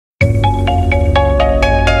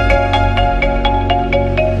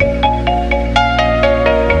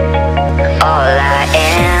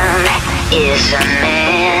as a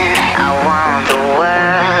man, I want the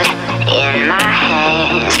world in my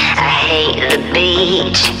hands. I hate the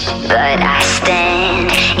beach, but I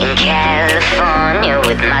stand in California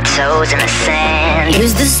with my toes in the sand.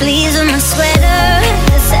 Use the sleeves of my sweater,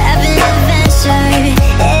 let's have an adventure.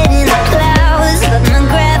 Head in the clouds, but my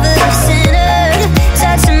gravity centered.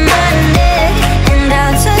 Touching my neck, and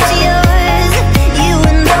I'll touch yours. You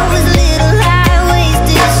and those little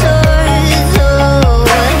high-waisted shorts. Oh,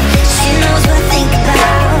 she knows what I think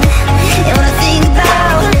about, and what I think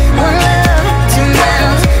about. One love, two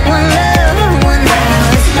mouths, one love, one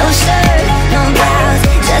house. No shirt, no blouse,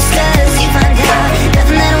 just us, you find out.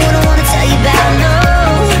 Nothing that I wouldn't want to tell you about, no.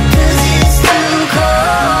 'Cause it's too cold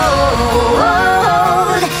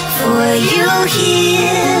for you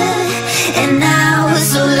here, and now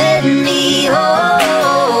so let me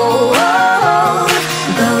hold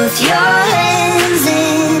both your hands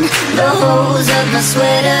in the holes of my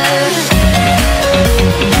sweater.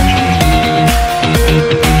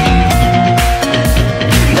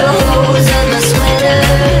 The holes of my sweater.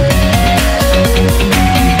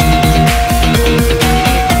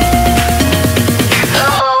 The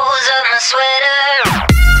holes of my sweater.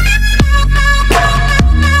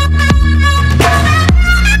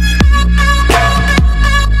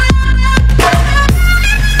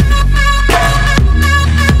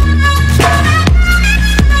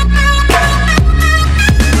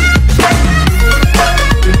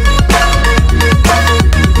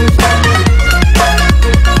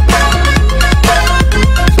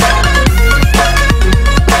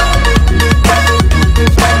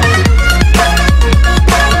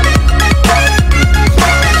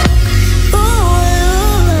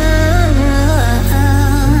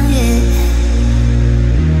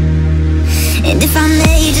 And if I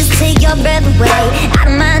may just take your breath away, I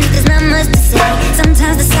don't mind if there's not much to say.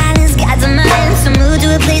 Sometimes the silence guides our minds, so move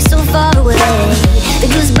to a place so far away. The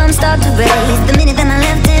goosebumps start to raise the minute that I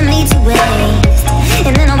left empty to waste,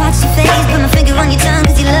 and then I watch the